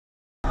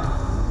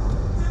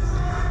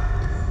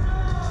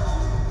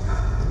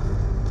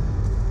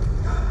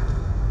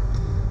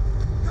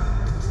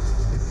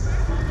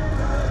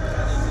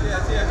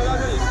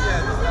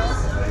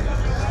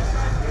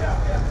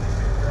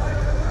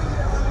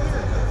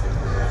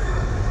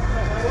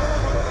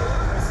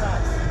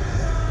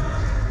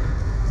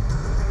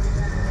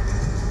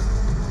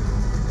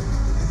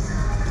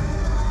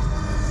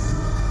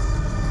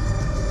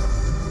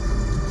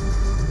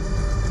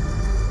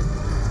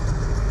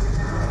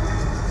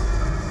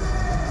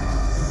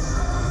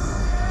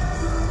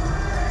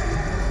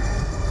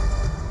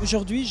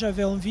Aujourd'hui,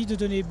 j'avais envie de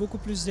donner beaucoup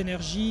plus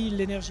d'énergie,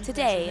 l'énergie.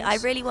 Today, I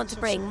really want to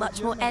bring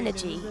much more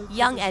energy,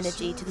 young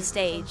energy, to the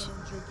stage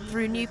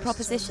through new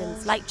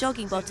propositions like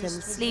jogging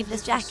bottoms,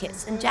 sleeveless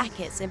jackets, and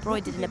jackets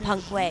embroidered in a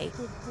punk way.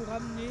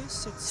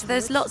 So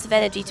there's lots of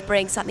energy to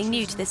bring something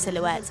new to this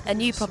silhouette, a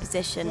new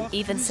proposition,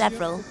 even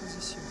several.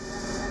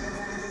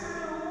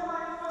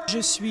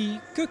 Je suis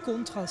que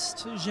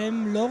contraste.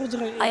 J'aime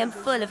l'ordre. I am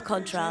full of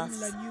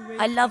contrasts.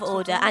 I love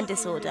order and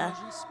disorder.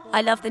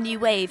 I love the new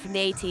wave from the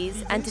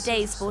 80s and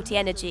today's sporty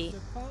energy.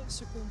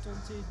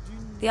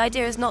 The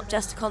idea is not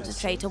just to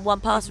concentrate on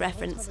one past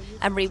reference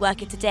and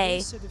rework it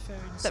today,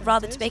 but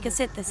rather to make a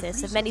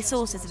synthesis of many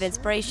sources of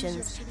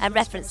inspirations and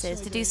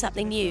references to do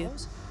something new.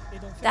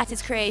 That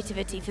is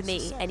creativity for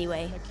me,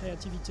 anyway.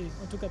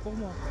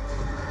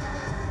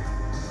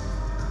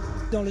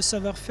 Dans le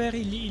savoir-faire,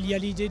 il y a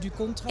l'idée du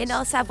contraste. In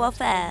our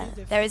savoir-faire,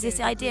 there is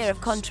this idea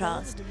of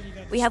contrast.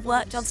 We have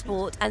worked on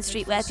sport and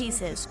streetwear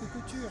pieces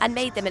and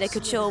made them in a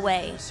couture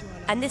way,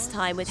 and this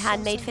time with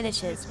handmade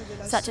finishes,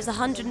 such as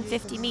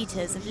 150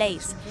 meters of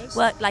lace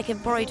worked like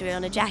embroidery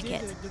on a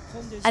jacket.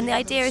 And the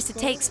idea is to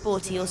take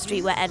sporty or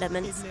streetwear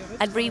elements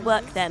and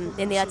rework them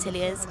in the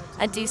ateliers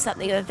and do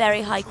something of a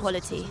very high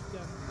quality.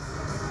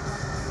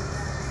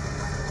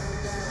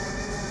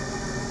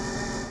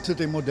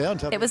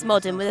 It was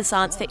modern with a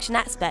science fiction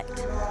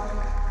aspect.